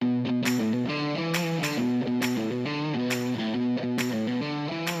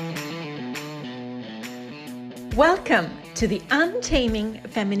Welcome to the Untaming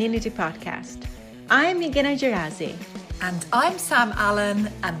Femininity Podcast. I'm Meghana Jerazi. And I'm Sam Allen,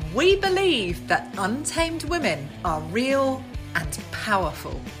 and we believe that untamed women are real and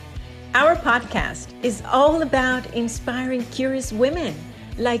powerful. Our podcast is all about inspiring curious women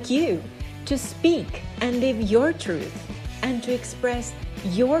like you to speak and live your truth and to express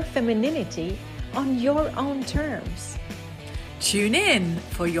your femininity on your own terms. Tune in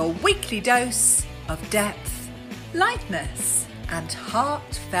for your weekly dose of depth, lightness, and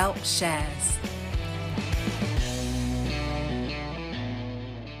heartfelt shares.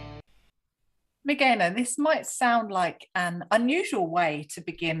 Meghana, this might sound like an unusual way to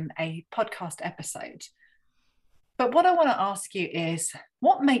begin a podcast episode, but what I want to ask you is,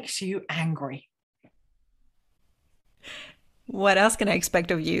 what makes you angry? What else can I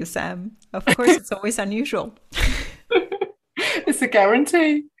expect of you, Sam? Of course, it's always unusual. It's a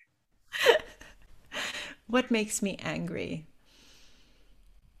guarantee. What makes me angry?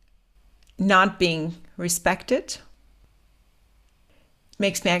 Not being respected.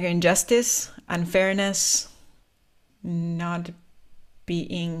 Makes me angry injustice, unfairness, not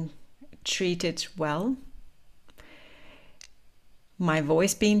being treated well, my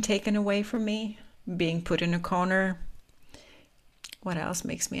voice being taken away from me, being put in a corner. What else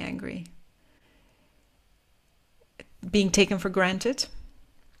makes me angry? Being taken for granted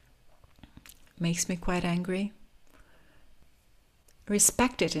makes me quite angry.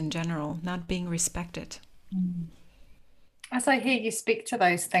 Respected in general, not being respected. As I hear you speak to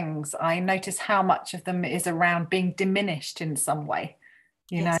those things, I notice how much of them is around being diminished in some way,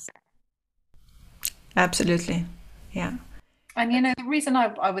 you know? Absolutely, yeah. And, you know, the reason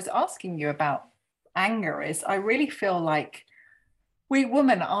I was asking you about anger is I really feel like we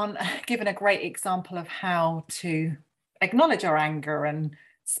women aren't given a great example of how to acknowledge our anger and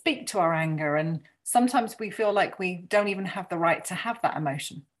speak to our anger. And sometimes we feel like we don't even have the right to have that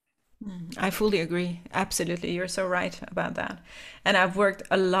emotion. I fully agree. Absolutely. You're so right about that. And I've worked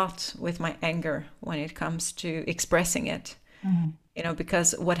a lot with my anger when it comes to expressing it. You know,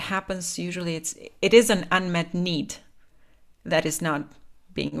 because what happens usually it is an unmet need that is not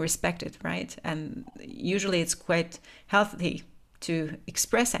being respected, right? And usually it's quite healthy to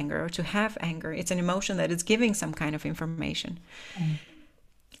express anger or to have anger. It's an emotion that is giving some kind of information.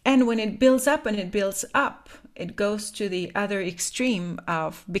 And when it builds up and it builds up, it goes to the other extreme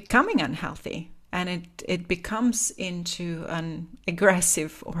of becoming unhealthy. And it becomes into an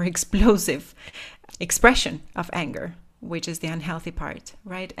aggressive or explosive expression of anger, which is the unhealthy part,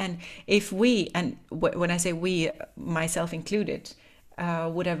 right? And if we, and when I say we, myself included,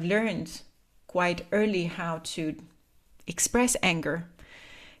 would have learned quite early how to express anger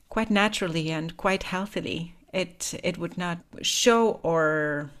quite naturally and quite healthily, it would not show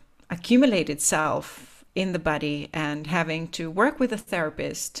or accumulate itself in the body and having to work with a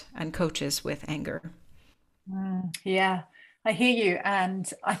therapist and coaches with anger. Yeah, I hear you.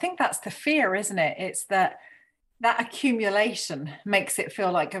 And I think that's the fear, isn't it? It's that accumulation makes it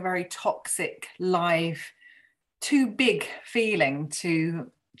feel like a very toxic, live, too big feeling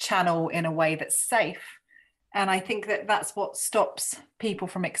to channel in a way that's safe. And I think that that's what stops people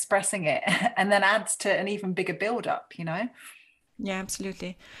from expressing it and then adds to an even bigger buildup, you know? Yeah,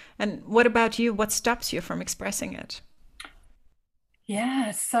 absolutely. And what about you? What stops you from expressing it?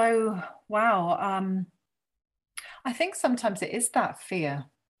 Yeah, so, wow. I think sometimes it is that fear.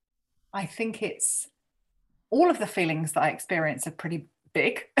 I think it's all of the feelings that I experience are pretty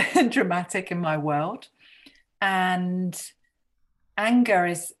big and dramatic in my world. And anger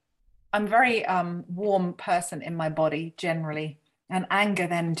is, I'm a very warm person in my body generally, and anger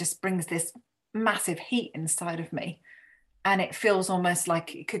then just brings this massive heat inside of me, and it feels almost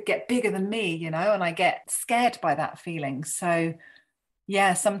like it could get bigger than me, you know, and I get scared by that feeling. So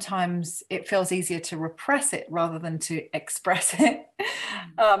yeah, sometimes it feels easier to repress it rather than to express it.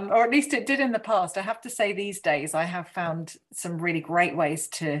 Or at least it did in the past. I have to say these days I have found some really great ways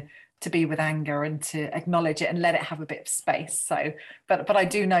to be with anger and to acknowledge it and let it have a bit of space. So, but I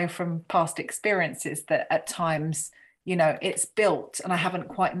do know from past experiences that at times, you know, it's built and I haven't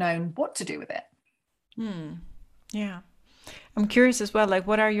quite known what to do with it. Yeah. I'm curious as well, like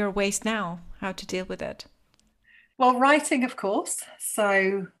what are your ways now, how to deal with it? Well, writing, of course.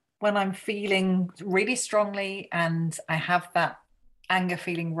 So when I'm feeling really strongly and I have that anger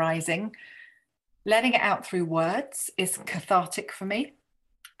feeling rising, letting it out through words is cathartic for me.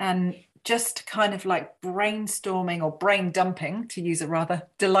 And just kind of like brainstorming or brain dumping, to use a rather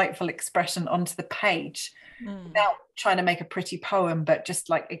delightful expression, onto the page without trying to make a pretty poem, but just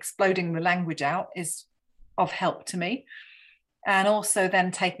like exploding the language out is of help to me. And also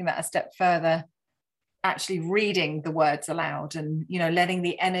then taking that a step further, actually reading the words aloud and, you know, letting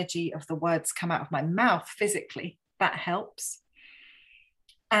the energy of the words come out of my mouth physically. That helps.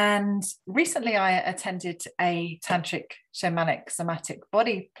 And recently I attended a tantric shamanic somatic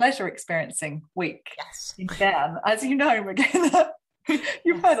body pleasure experiencing week in Bern. As you know, Morgana,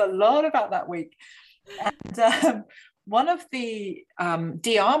 you've heard a lot about that week. And one of the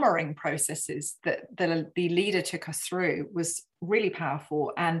de-armoring processes that the leader took us through was really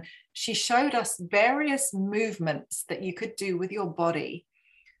powerful. And she showed us various movements that you could do with your body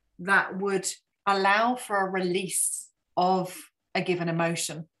that would allow for a release of a given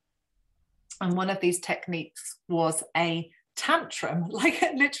emotion. And one of these techniques was a tantrum, like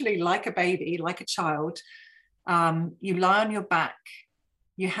literally like a baby, like a child. You lie on your back,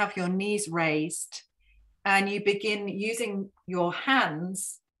 you have your knees raised, and you begin using your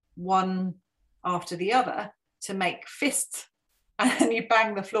hands one after the other to make fists. And you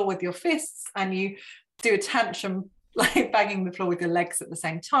bang the floor with your fists, and you do a tantrum, like banging the floor with your legs at the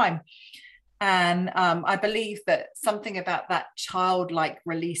same time. And I believe that something about that childlike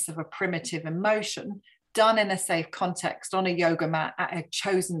release of a primitive emotion done in a safe context on a yoga mat at a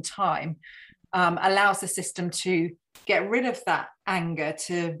chosen time allows the system to get rid of that anger,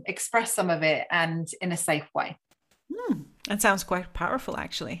 to express some of it, and in a safe way. That sounds quite powerful,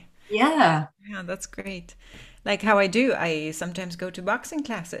 actually. Yeah. Yeah, that's great. Like how I sometimes go to boxing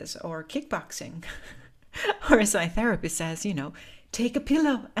classes or kickboxing. Or as my therapist says, you know, take a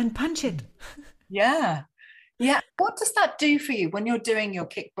pillow and punch it. Yeah. Yeah. What does that do for you when you're doing your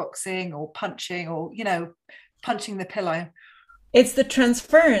kickboxing or punching or, you know, punching the pillow? It's the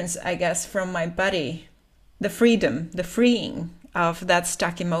transference, I guess, from my body, the freedom, the freeing of that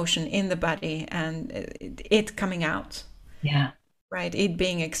stuck emotion in the body and it coming out, Yeah. right? It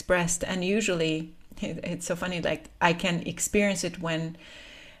being expressed. And usually it's so funny, like I can experience it when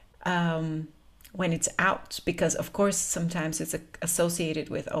it's out, because of course sometimes it's associated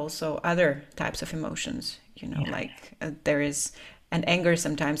with also other types of emotions, you know, like there is an anger,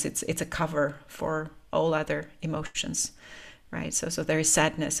 sometimes it's a cover for all other emotions, right? So there is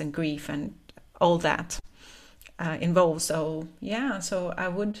sadness and grief and all that involved. So yeah, so I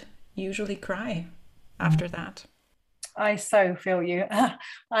would usually cry after that. I so feel you.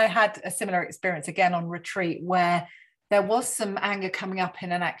 I had a similar experience again on retreat where there was some anger coming up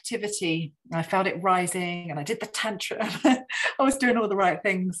in an activity. I felt it rising and I did the tantrum. I was doing all the right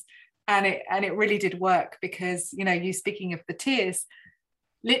things. And it really did work because, you know, you speaking of the tears,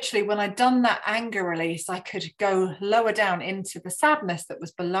 literally when I'd done that anger release, I could go lower down into the sadness that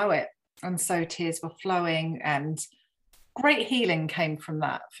was below it. And so tears were flowing and great healing came from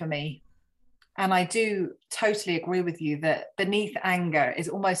that for me. And I do totally agree with you that beneath anger is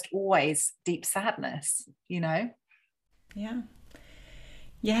almost always deep sadness, you know? Yeah.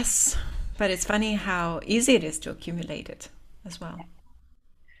 Yes. But it's funny how easy it is to accumulate it as well.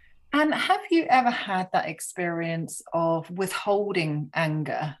 And have you ever had that experience of withholding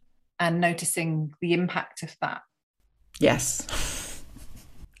anger and noticing the impact of that? Yes.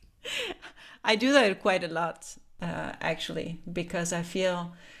 I do that quite a lot, actually, because I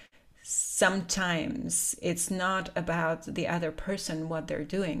feel sometimes it's not about the other person, what they're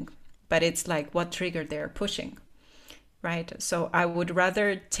doing, but it's like what trigger they're pushing, right? So I would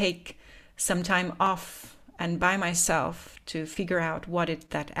rather take some time off and by myself to figure out what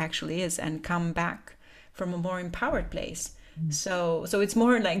it that actually is and come back from a more empowered place. So it's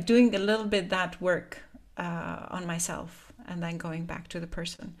more like doing a little bit that work on myself and then going back to the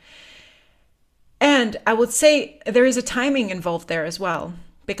person. And I would say there is a timing involved there as well,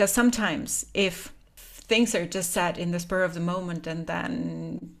 because sometimes if things are just said in the spur of the moment and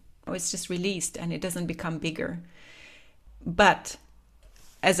then it's just released and it doesn't become bigger. But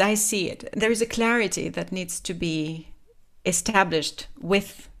as I see it, there is a clarity that needs to be established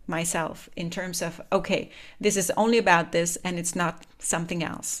with myself in terms of, okay, this is only about this and it's not something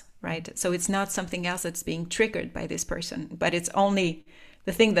else, right? So it's not something else that's being triggered by this person, but it's only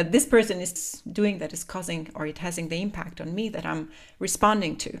the thing that this person is doing that is causing or it having the impact on me that I'm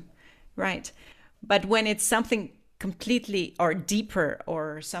responding to, right? But when it's something completely or deeper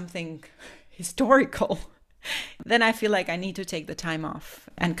or something historical, then I feel like I need to take the time off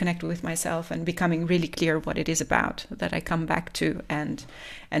and connect with myself and becoming really clear what it is about that I come back to and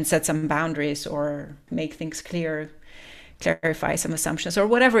set some boundaries or make things clear, clarify some assumptions or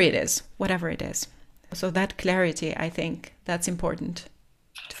whatever it is. So that clarity, I think that's important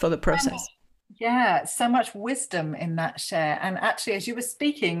for the process. Yeah, so much wisdom in that share. And actually, as you were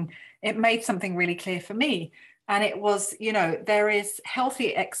speaking, it made something really clear for me. And it was, you know, there is healthy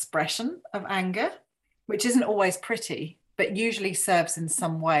expression of anger, which isn't always pretty, but usually serves in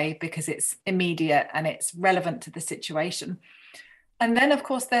some way because it's immediate and it's relevant to the situation. And then, of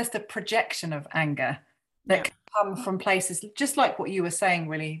course, there's the projection of anger that can come from places just like what you were saying,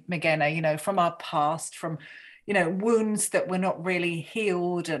 really, Meghena, you know, from our past, from, you know, wounds that were not really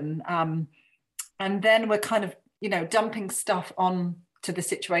healed. And then we're kind of, you know, dumping stuff on to the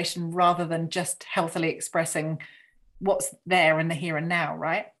situation rather than just healthily expressing what's there in the here and now,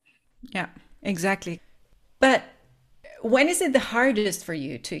 right? Yeah, exactly. But when is it the hardest for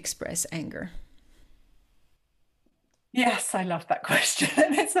you to express anger? Yes, I love that question.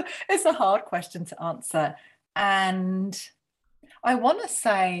 It's a hard question to answer. And I want to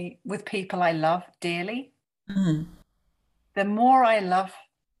say with people I love dearly, the more I love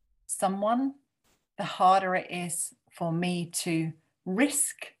someone, the harder it is for me to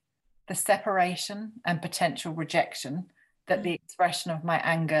risk the separation and potential rejection that the expression of my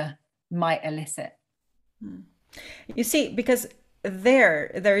anger might elicit. You see, because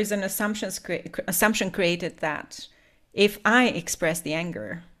there is an assumption created that if I express the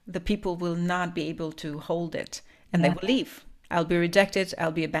anger, the people will not be able to hold it and they will leave. I'll be rejected,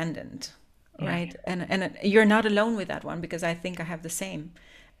 I'll be abandoned, right? And you're not alone with that one, because I think I have the same.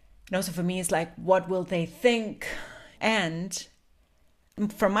 And also for me, it's like, what will they think? And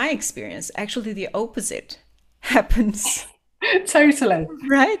from my experience, actually the opposite happens. Totally.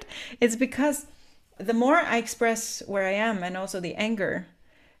 Right? It's because the more I express where I am and also the anger,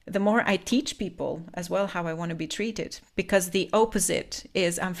 the more I teach people as well how I want to be treated. Because the opposite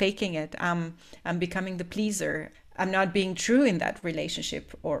is I'm faking it. I'm becoming the pleaser. I'm not being true in that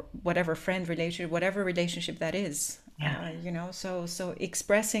relationship, or whatever friend relationship, whatever relationship that is. You know, so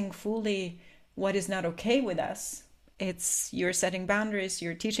expressing fully what is not okay with us. It's you're setting boundaries,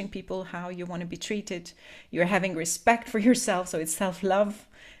 you're teaching people how you want to be treated, you're having respect for yourself. So it's self-love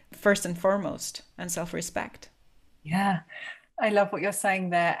first and foremost, and self-respect. Yeah, I love what you're saying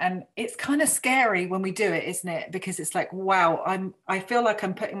there. And it's kind of scary when we do it, isn't it? Because it's like, wow, I feel like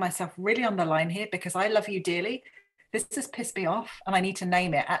I'm putting myself really on the line here because I love you dearly. This has pissed me off and I need to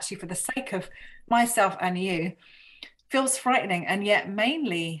name it, actually, for the sake of myself and you. Feels frightening. And yet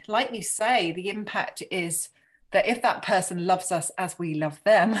mainly, like you say, the impact is that if that person loves us as we love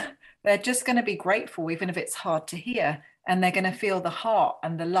them, they're just going to be grateful, even if it's hard to hear. And they're going to feel the heart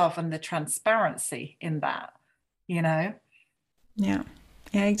and the love and the transparency in that, you know? Yeah,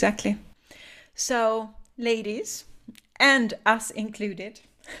 exactly. So, ladies, and us included,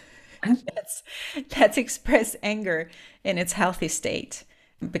 let's express anger in its healthy state,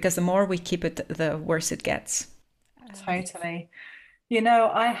 because the more we keep it, the worse it gets. Totally. You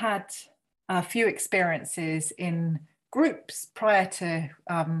know, I had a few experiences in groups prior to,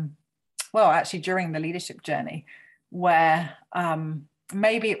 actually during the leadership journey, where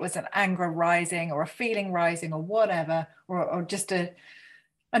maybe it was an anger rising or a feeling rising or whatever, or just a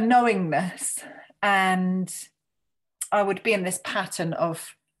knowingness. And I would be in this pattern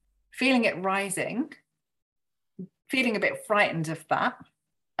of feeling it rising, feeling a bit frightened of that,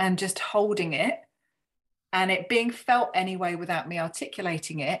 and just holding it, and it being felt anyway without me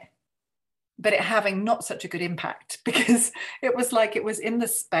articulating it, but it having not such a good impact, because it was like it was in the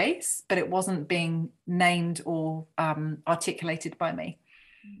space, but it wasn't being named or articulated by me.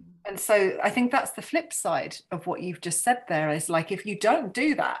 And so I think that's the flip side of what you've just said there, is like, if you don't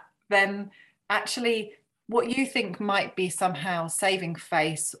do that, then actually what you think might be somehow saving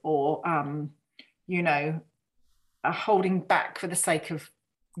face or, holding back for the sake of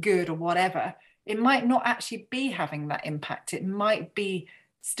good or whatever, it might not actually be having that impact. It might be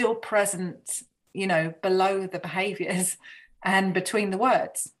still present, below the behaviors and between the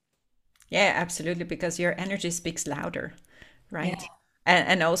words. Yeah, absolutely. Because your energy speaks louder, right? Yeah.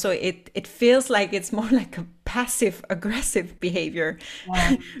 And also it feels like it's more like a passive aggressive behavior,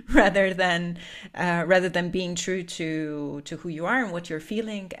 rather than being true to who you are and what you're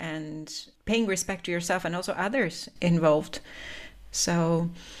feeling, and paying respect to yourself and also others involved. So,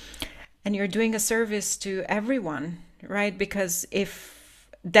 and you're doing a service to everyone, right? Because if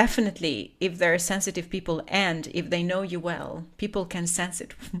there are sensitive people, and if they know you well, people can sense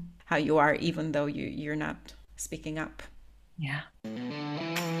it, how you are, even though you're not speaking up. Yeah.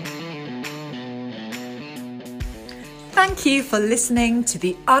 Thank you for listening to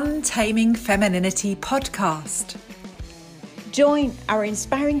the Untaming Femininity podcast. Join our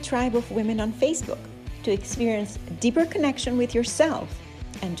inspiring tribe of women on Facebook to experience deeper connection with yourself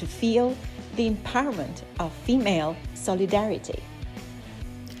and to feel the empowerment of female solidarity.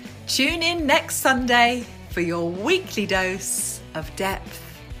 Tune in next Sunday for your weekly dose of depth,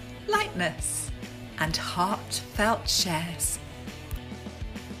 lightness, and heartfelt shares.